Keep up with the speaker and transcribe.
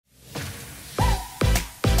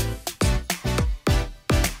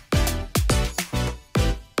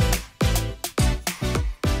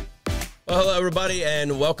Well, hello, everybody,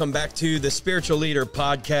 and welcome back to the Spiritual Leader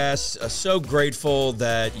Podcast. So grateful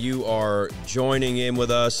that you are joining in with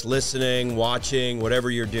us, listening, watching, whatever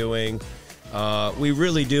you're doing. We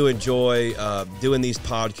really do enjoy doing these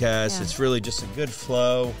podcasts. Yeah. It's really just a good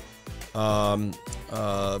flow. I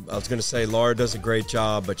was going to say Laura does a great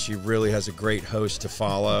job, but she really has a great host to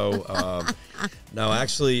follow. No,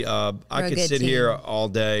 actually, I could sit team. Here all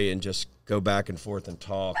day and just go back and forth and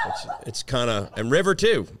talk. It's kind of, and River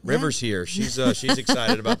too. River's here. She's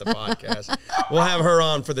excited about the podcast. We'll have her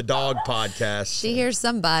on for the dog podcast. She hears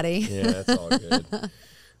somebody. Yeah, that's all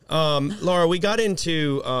good. Laura, we got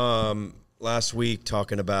into last week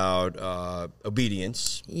talking about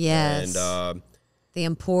obedience. Yes. And the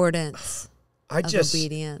importance of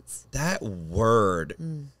obedience. That word,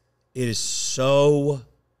 it is so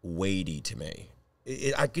weighty to me.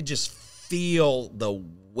 I could just feel the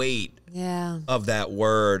weight of that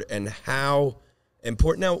word and how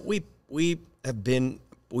important. Now we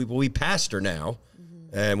pastor now,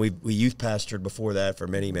 and we youth pastored before that for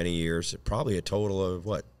many years. Probably a total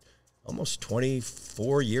of almost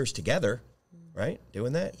 24 years together, right?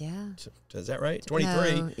 Doing that, is that right?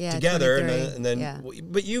 23 together, 23. and then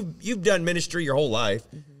but you've done ministry your whole life,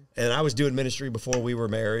 and I was doing ministry before we were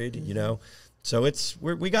married. You know, so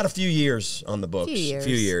we got a few years on the books, a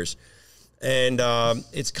few years. And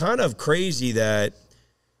it's kind of crazy that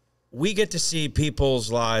we get to see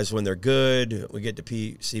people's lives when they're good. We get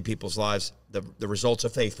to see people's lives, the results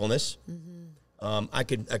of faithfulness. I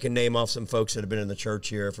can name off some folks that have been in the church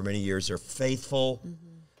here for many years. They're faithful.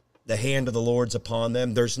 The hand of the Lord's upon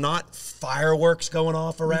them. There's not fireworks going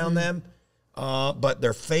off around them, but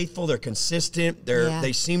they're faithful. They're consistent.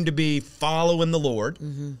 They seem to be following the Lord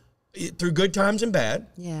through good times and bad.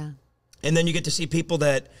 Yeah. And then you get to see people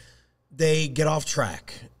that they get off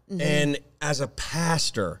track. And as a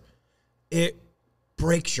pastor, it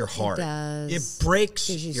breaks your heart. It does. It breaks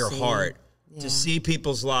your heart to see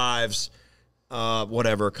people's lives,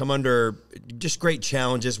 come under just great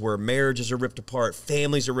challenges where marriages are ripped apart,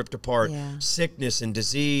 families are ripped apart, sickness and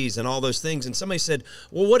disease and all those things. And somebody said,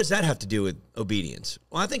 well, what does that have to do with obedience?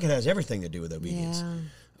 Well, I think it has everything to do with obedience.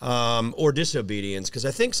 Or disobedience, because I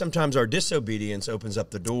think sometimes our disobedience opens up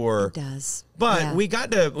the door. It does. But we got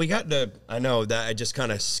to, I know that I just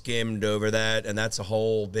kind of skimmed over that, and that's a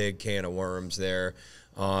whole big can of worms there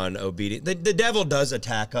on obedience. The devil does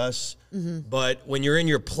attack us, but when you're in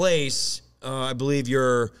your place, I believe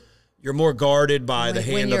you're more guarded by the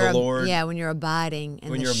hand of the Lord. Yeah, when you're abiding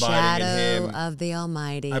in the shadow of the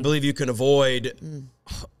Almighty. I believe you can avoid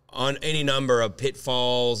on any number of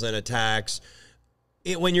pitfalls and attacks.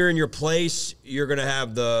 When you're in your place, you're going to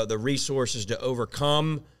have the resources to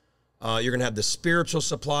overcome. You're going to have the spiritual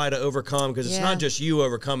supply to overcome, because it's not just you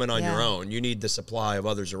overcoming on your own. You need the supply of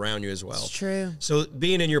others around you as well. It's true. So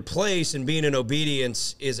being in your place and being in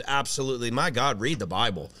obedience is absolutely, my God, read the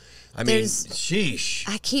Bible. I mean, sheesh.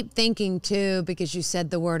 I keep thinking, too, because you said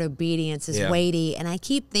the word obedience is weighty, and I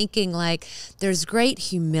keep thinking, there's great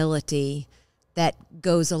humility that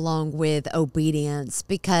goes along with obedience,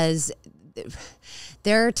 because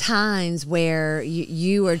there are times where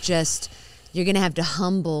you are just, you're going to have to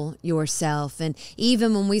humble yourself. And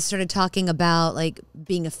even when we started talking about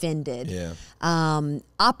being offended,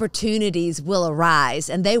 opportunities will arise,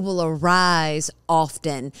 and they will arise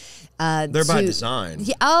often. They're by design.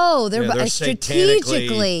 They're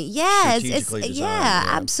strategically. Yes. Strategically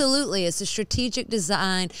Absolutely. It's a strategic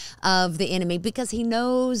design of the enemy, because he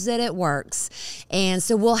knows that it works. And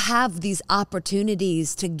so we'll have these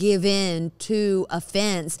opportunities to give in to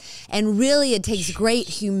offense. And really, it takes great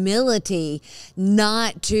humility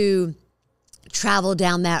not to travel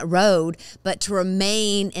down that road, but to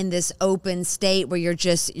remain in this open state where you're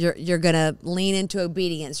going to lean into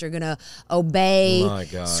obedience. You're going to obey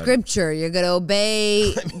Scripture. You're going to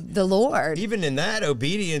obey the Lord. Even in that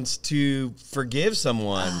obedience, to forgive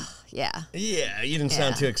someone. Yeah, you didn't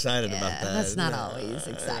sound too excited about that. That's not always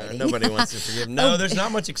exciting. Nobody wants to forgive. No, there's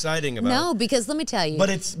not much exciing about it. No, because let me tell you. But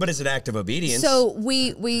it's an act of obedience. So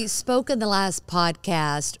we spoke in the last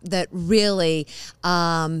podcast that really,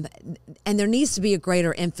 and there needs to be a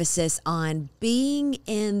greater emphasis on being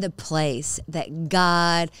in the place that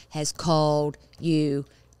God has called you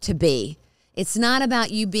to be. It's not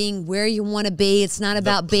about you being where you want to be. It's not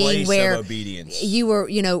about being where you were,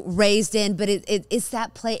 raised in. But it's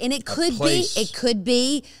that place, and it could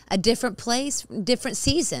be a different place, different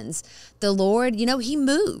seasons. The Lord, He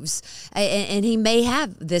moves, and He may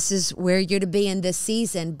have, this is where you're to be in this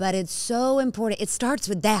season. But it's so important. It starts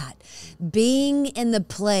with that, being in the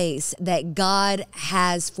place that God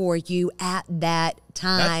has for you at that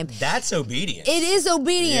time. That's obedience. It is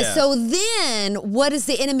obedience. Yeah. So then what is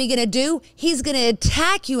the enemy going to do? He's going to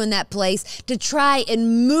attack you in that place to try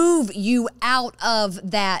and move you out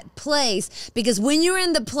of that place. Because when you're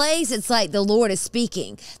in the place, it's like the Lord is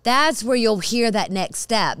speaking. That's where you'll hear that next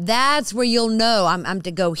step. That's where you'll know I'm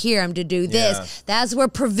to go here. I'm to do this. Yeah. That's where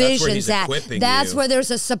provision's at. That's you. where there's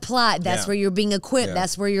a supply. That's where you're being equipped.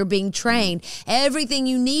 That's where you're being trained. Everything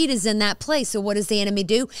you need is in that place. So what does the enemy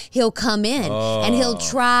do? He'll come in and he'll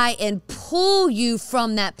try and pull you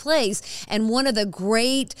from that place. And one of the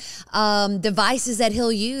great devices that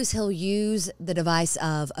he'll use the device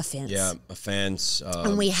of offense. Yeah, offense.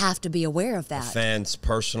 And we have to be aware of that. Offense,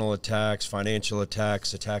 personal attacks, financial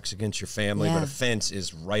attacks, attacks against your family. But offense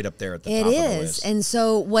is right up there at the top of the list. And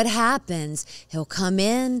so what happens? He'll come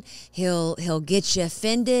in, he'll get you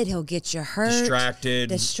offended, he'll get you hurt.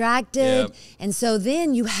 Distracted. Yep. And so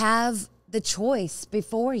then you have the choice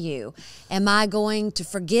before you. Am I going to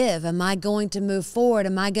forgive? Am I going to move forward?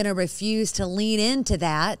 Am I going to refuse to lean into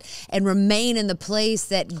that and remain in the place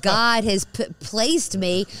that God has placed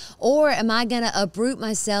me? Or am I going to uproot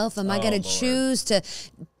myself? Am I going to choose to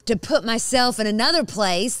put myself in another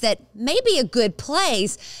place that may be a good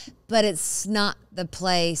place, but it's not the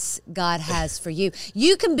place God has for you?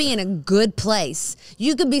 You can be in a good place.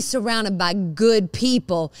 You could be surrounded by good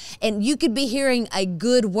people, and you could be hearing a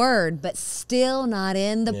good word, but still not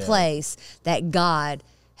in the place that God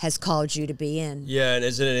has called you to be in. Yeah, and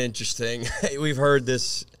isn't it interesting? We've heard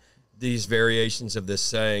these variations of this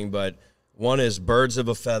saying, but one is birds of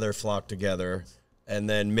a feather flock together, and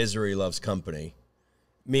then misery loves company.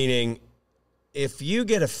 Meaning, if you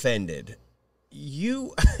get offended,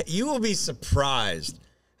 you will be surprised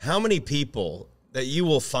how many people that you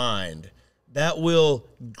will find that will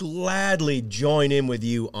gladly join in with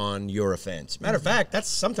you on your offense. Matter of fact, that's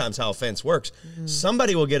sometimes how offense works.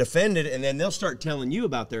 Somebody will get offended, and then they'll start telling you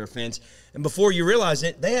about their offense, and before you realize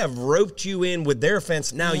it, they have roped you in with their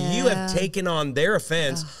offense. Now you have taken on their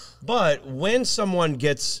offense. But when someone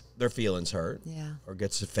gets their feelings hurt or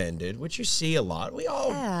gets offended, which you see a lot, we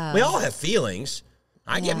all have feelings.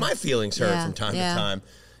 I get my feelings hurt from time to time.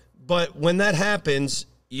 But when that happens,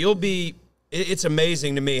 it's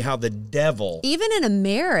amazing to me how the devil... Even in a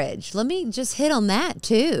marriage, let me just hit on that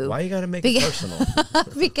too. Why you got to make it personal?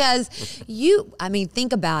 Because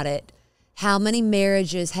think about it. How many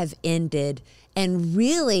marriages have ended? And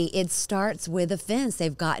really, it starts with offense.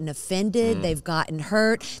 They've gotten offended. They've gotten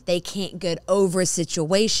hurt. They can't get over a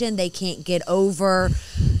situation. They can't get over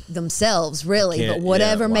themselves, really. But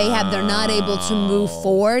whatever may have, they're not able to move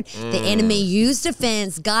forward. The enemy used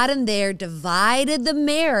offense, got in there, divided the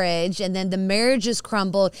marriage, and then the marriage is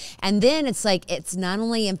crumbled. And then it's like it's not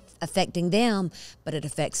only affecting them, but it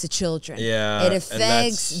affects the children. Yeah, it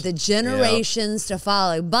affects the generations to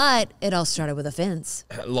follow. But it all started with offense.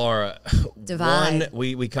 Laura,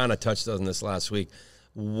 we kind of touched on this last week.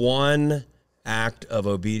 One act of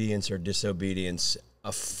obedience or disobedience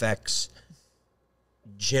affects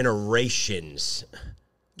generations.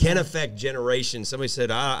 Can affect generations. Somebody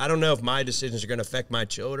said, I don't know if my decisions are going to affect my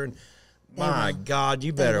children. My God,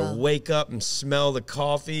 you better wake up and smell the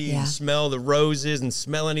coffee and smell the roses and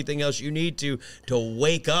smell anything else you need to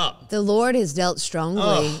wake up. The Lord has dealt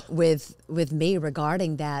strongly with me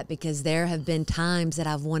regarding that, because there have been times that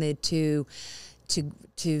I've wanted to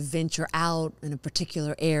venture out in a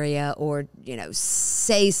particular area, or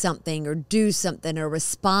say something or do something or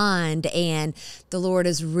respond, and the Lord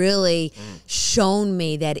has really shown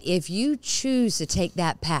me that if you choose to take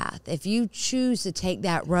that path, if you choose to take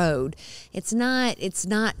that road, it's not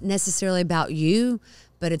necessarily about you,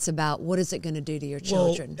 but it's about what is it going to do to your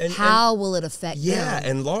children? How will it affect them? Yeah,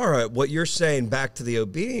 and Laura, what you're saying back to the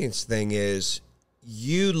obedience thing is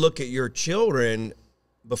you look at your children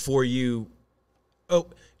before you...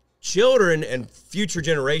 children and future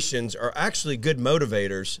generations are actually good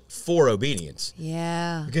motivators for obedience.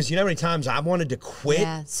 Yeah. Because you know how many times I wanted to quit?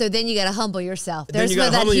 Yeah. So then you got to humble yourself. There's where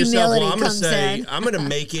that humility comes in. I'm going to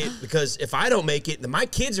make it, because if I don't make it, then my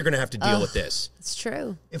kids are going to have to deal with this. It's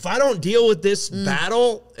true. If I don't deal with this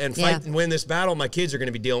battle and fight and win this battle, my kids are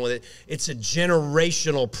going to be dealing with it. It's a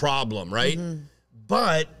generational problem, right?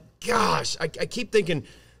 But, gosh, I keep thinking...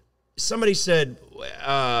 Somebody said,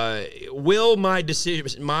 will my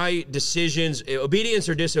decisions, obedience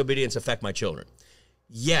or disobedience, affect my children?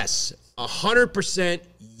 Yes. 100%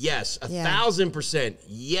 yes. 1,000%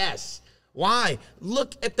 yes. Why?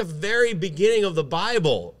 Look at the very beginning of the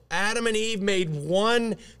Bible. Adam and Eve made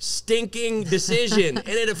one stinking decision, and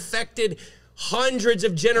it affected hundreds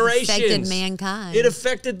of generations. It affected mankind. It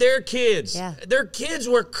affected their kids. Yeah. Their kids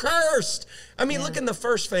were cursed. I mean, look in the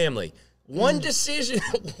first family. One decision,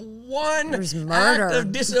 one murder. act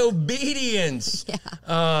of disobedience.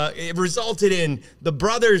 It resulted in the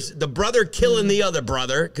brother killing the other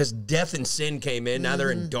brother because death and sin came in. Now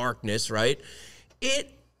they're in darkness, right?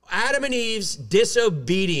 Adam and Eve's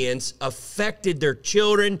disobedience affected their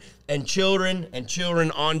children and children and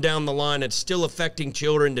children on down the line. It's still affecting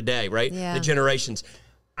children today, right? Yeah. The generations.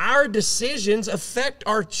 Our decisions affect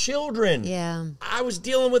our children. Yeah. I was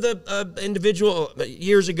dealing with an individual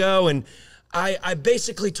years ago, and I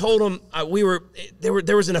basically told him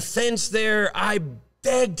there was an offense there. I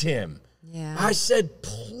begged him. Yeah. I said,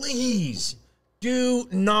 please do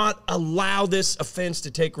not allow this offense to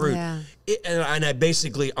take root. Yeah. And I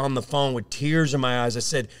basically, on the phone with tears in my eyes, I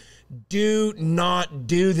said, do not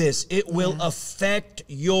do this. It will affect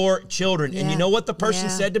your children. And you know what the person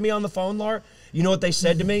said to me on the phone, Laura? You know what they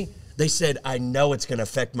said to me? They said, I know it's going to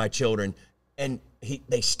affect my children. And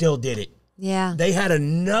they still did it. Yeah. They had a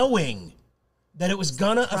knowing that it was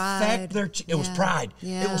going to affect their it was pride.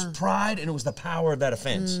 Yeah. It was pride, and it was the power of that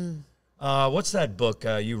offense. What's that book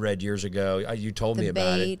you read years ago? You told me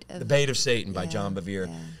about it. The Bait of Satan by John Bevere.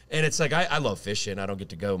 Yeah. And it's like, I love fishing. I don't get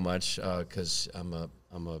to go much because I'm a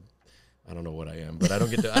I don't know what I am, but I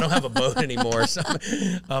don't have a boat anymore. So,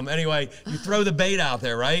 anyway, you throw the bait out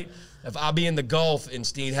there, right? If I'll be in the Gulf in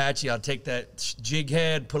Steenhatchee, I'll take that jig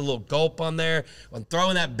head, put a little gulp on there. I'm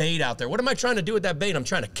throwing that bait out there. What am I trying to do with that bait? I'm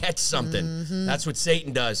trying to catch something. That's what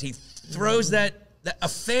Satan does. He throws that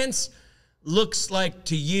offense looks like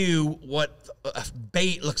to you what a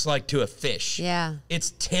bait looks like to a fish. Yeah.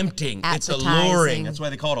 It's tempting. It's alluring. That's why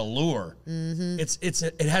they call it a lure.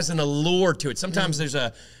 It has an allure to it. Sometimes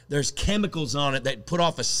there's chemicals on it that put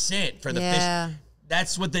off a scent for the fish.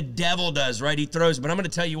 That's what the devil does, right? He throws. But I'm going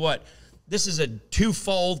to tell you what. This is a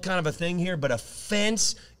twofold kind of a thing here, but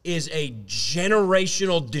offense is a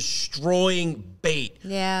generational destroying bait.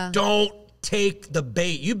 Yeah. Don't take the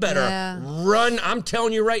bait. You better run. I'm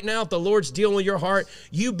telling you right now, if the Lord's dealing with your heart,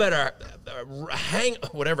 you better hang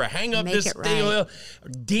up this deal.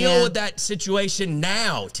 Deal with that situation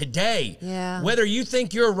now, today. Yeah. Whether you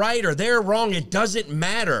think you're right or they're wrong, it doesn't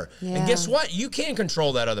matter. Yeah. And guess what? You can't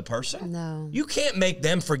control that other person. No. You can't make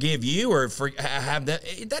them forgive you or have that.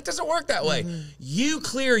 That doesn't work that way. You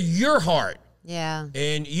clear your heart. Yeah.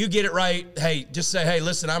 And you get it right. Hey, just say, hey,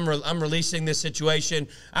 listen, I'm releasing this situation.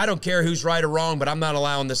 I don't care who's right or wrong, but I'm not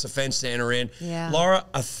allowing this offense to enter in. Yeah. Laura,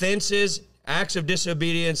 offenses, acts of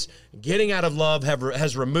disobedience, getting out of love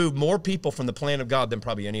has removed more people from the plan of God than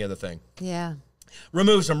probably any other thing. Yeah.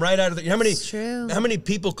 Removes them right out of the... How many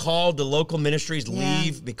people called the local ministries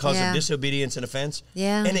leave because of disobedience and offense?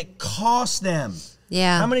 Yeah. And it cost them.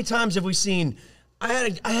 Yeah. How many times have we seen...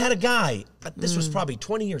 I had a guy, this was probably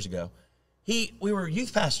 20 years ago. We were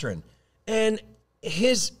youth pastoring, and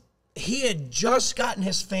he had just gotten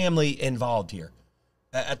his family involved here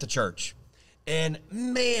at the church. And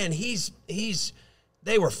man,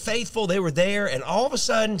 they were faithful, they were there, and all of a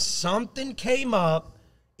sudden something came up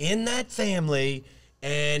in that family,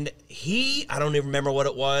 and I don't even remember what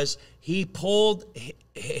it was, he pulled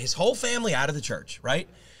his whole family out of the church, right?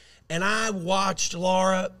 And I watched,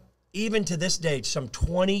 Laura, even to this day, some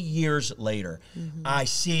 20 years later, I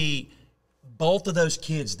see both of those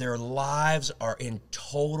kids, their lives are in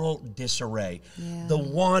total disarray. Yeah. The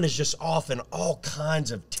one is just off in all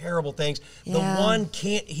kinds of terrible things. Yeah. The one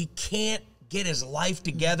can't get his life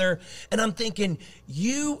together. And I'm thinking,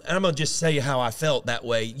 and I'm going to just tell you how I felt that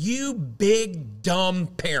way. You big, dumb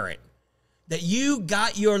parent, that you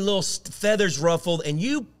got your little feathers ruffled and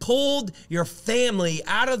you pulled your family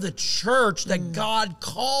out of the church that God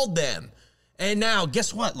called them. And now,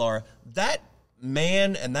 guess what, Laura? That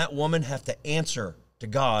man and that woman have to answer to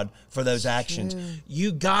God for those actions.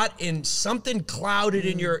 You got in something clouded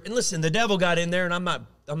in your, and listen, the devil got in there, and I'm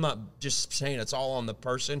not just saying it's all on the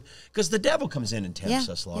person, because the devil comes in and tempts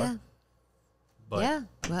us, Laura. But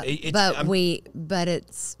we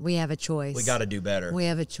have a choice. We got to do better. We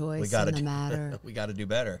have a choice in the matter. We got to do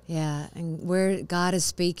better. Yeah, and where God is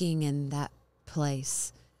speaking in that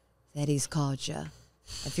place that He's called you.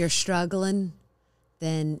 If you're struggling,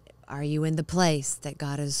 then are you in the place that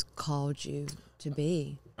God has called you to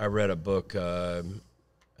be? I read a book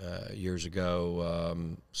years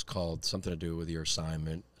ago. It's called something to do with your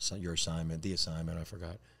assignment, the assignment, I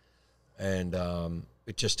forgot. And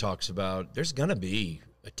it just talks about there's going to be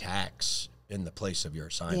attacks in the place of your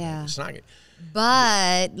assignment. Yeah. It's not.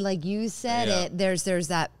 But like you said, there's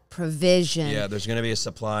that provision. Yeah, there's going to be a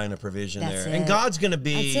supply and a provision That's there. it. And God's going to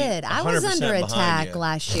be That's it. I was under attack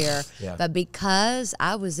last year, Yeah. but because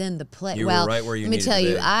I was in the place, You were right where you let me needed tell to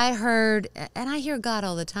you, be. I heard, and I hear God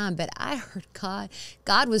all the time, but I heard God.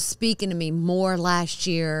 God was speaking to me more last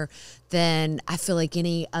year than I feel like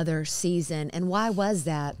any other season. And why was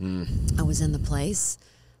that? I was in the place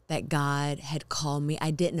that God had called me.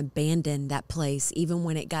 I didn't abandon that place. Even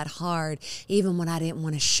when it got hard, even when I didn't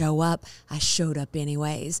want to show up, I showed up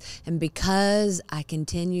anyways. And because I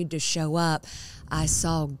continued to show up, I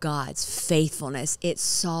saw God's faithfulness. It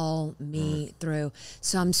saw me through.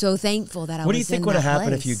 So I'm so thankful that I was in that place. What do you think would have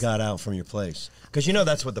happened if you got out from your place? Because you know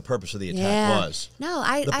that's what the purpose of the attack was. No,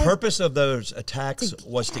 the purpose of those attacks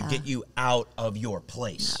was to get you out of your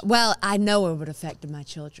place. Well, I know it would have affected my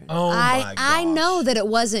children. Oh, my I know gosh. that it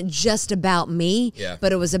wasn't just about me, Yeah.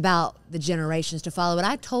 but it was about the generations to follow. But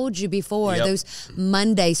I told you before, Yep. those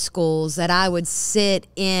Monday schools that I would sit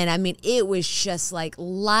in, I mean, it was just like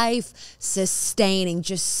life-sustaining,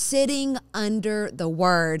 just sitting under the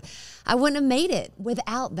Word. I wouldn't have made it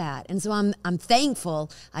without that. And so I'm thankful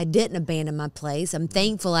I didn't abandon my place. I'm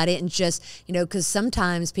thankful I didn't just, because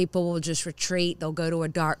sometimes people will just retreat. They'll go to a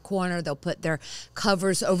dark corner. They'll put their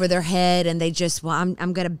covers over their head and they just, I'm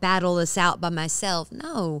going to battle this out by myself.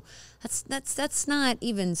 No, that's not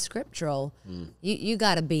even scriptural. You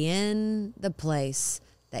got to be in the place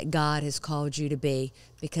that God has called you to be,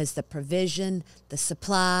 because the provision, the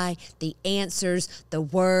supply, the answers, the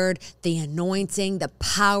word, the anointing, the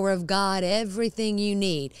power of God, everything you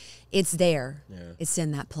need, it's there. Yeah. It's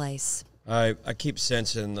in that place. I keep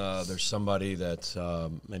sensing there's somebody that's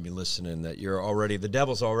maybe listening that the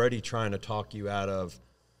devil's already trying to talk you out of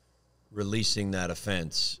releasing that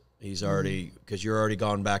offense. He's already, because you're already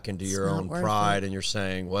gone back into your own pride and you're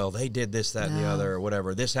saying, well, they did this, that, and the other, or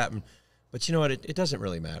whatever. This happened. But you know what? It doesn't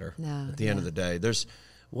really matter at the end of the day.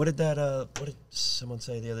 What did someone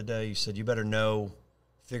say the other day? You said you better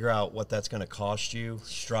figure out what that's going to cost you.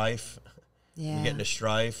 Strife. Yeah. You get into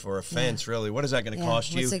strife or offense, really. What is that going to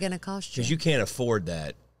cost you? What's it going to cost you? Because you can't afford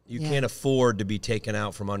that. You can't afford to be taken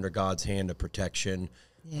out from under God's hand of protection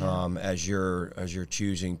as you're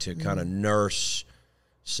choosing to kind of nurse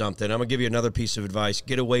something. I'm going to give you another piece of advice.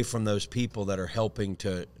 Get away from those people that are helping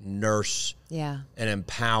to nurse and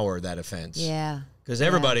empower that offense. Yeah. Because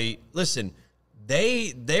everybody, listen,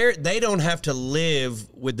 they don't have to live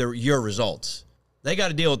with your results. They got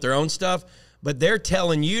to deal with their own stuff, but they're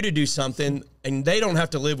telling you to do something and they don't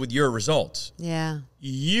have to live with your results. Yeah.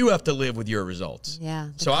 You have to live with your results. Yeah.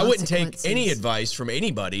 So I wouldn't take any advice from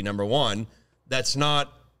anybody, number one, that's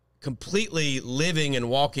not completely living and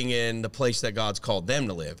walking in the place that God's called them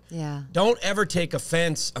to live. Yeah. Don't ever take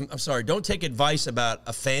offense. I'm sorry. Don't take advice about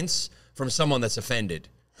offense from someone that's offended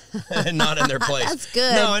and not in their place. That's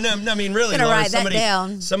good. No, I mean, really, Laura, Laura, write that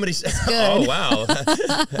down. Somebody said, oh,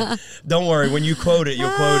 wow. Don't worry. When you quote it,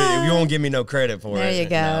 you'll quote it. You won't give me no credit for it. There you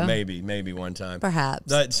go. No, maybe one time.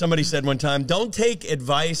 Perhaps. Somebody said one time, don't take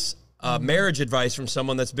advice, marriage advice from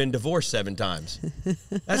someone that's been divorced 7 times.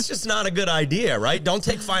 That's just not a good idea, right? Don't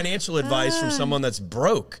take financial advice from someone that's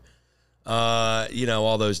broke,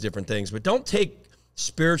 all those different things. But don't take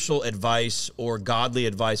spiritual advice or godly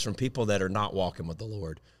advice from people that are not walking with the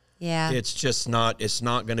Lord. Yeah. It's just not, it's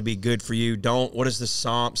not going to be good for you. What does the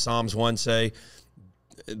Psalms 1 say?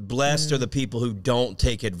 Blessed are the people who don't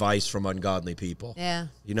take advice from ungodly people. Yeah.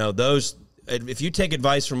 If you take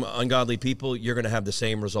advice from ungodly people, you're going to have the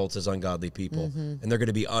same results as ungodly people. And they're going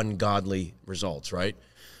to be ungodly results, right?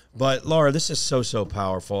 But Laura, this is so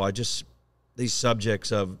powerful. These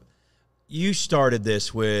subjects of, you started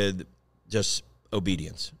this with just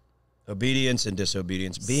obedience and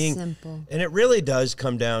disobedience. Being simple. And it really does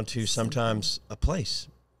come down to sometimes a place.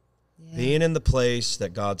 Yeah. Being in the place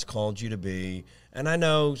that God's called you to be. And I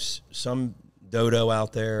know some dodo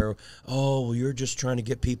out there, oh, well, you're just trying to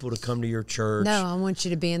get people to come to your church. No, I want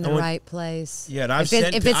you to be in the right place. Yeah,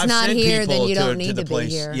 and if it's not here, then you don't need to be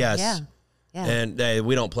here. Yes. Yeah. And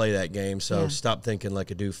we don't play that game, so stop thinking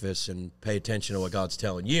like a doofus and pay attention to what God's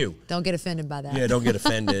telling you. Don't get offended by that. Yeah, don't get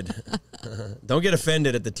offended. Don't get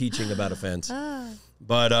offended at the teaching about offense.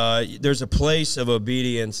 But there's a place of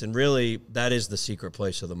obedience, and really that is the secret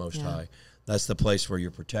place of the Most High. That's the place where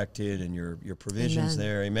you're protected and your provision's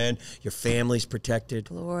there. Amen. Your family's protected.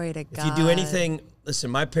 Glory to God. If you do anything,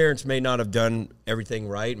 listen, my parents may not have done everything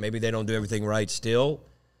right. Maybe they don't do everything right still.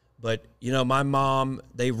 But, my mom,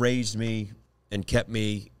 they raised me and kept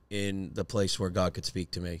me in the place where God could speak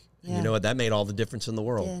to me. And you know what? That made all the difference in the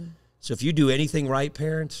world. So if you do anything right,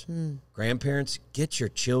 parents, grandparents, get your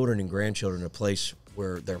children and grandchildren in a place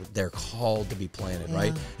where they're called to be planted,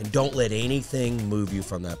 right? And don't let anything move you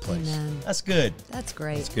from that place. Amen. That's good. That's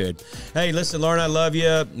great. That's good. Hey, listen, Lauren, I love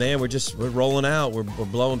you. Man, we're rolling out. We're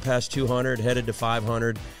blowing past 200, headed to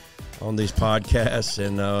 500 on these podcasts,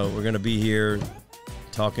 and we're going to be here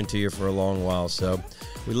talking to you for a long while. So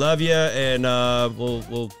we love you, and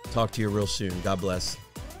we'll talk to you real soon. God bless.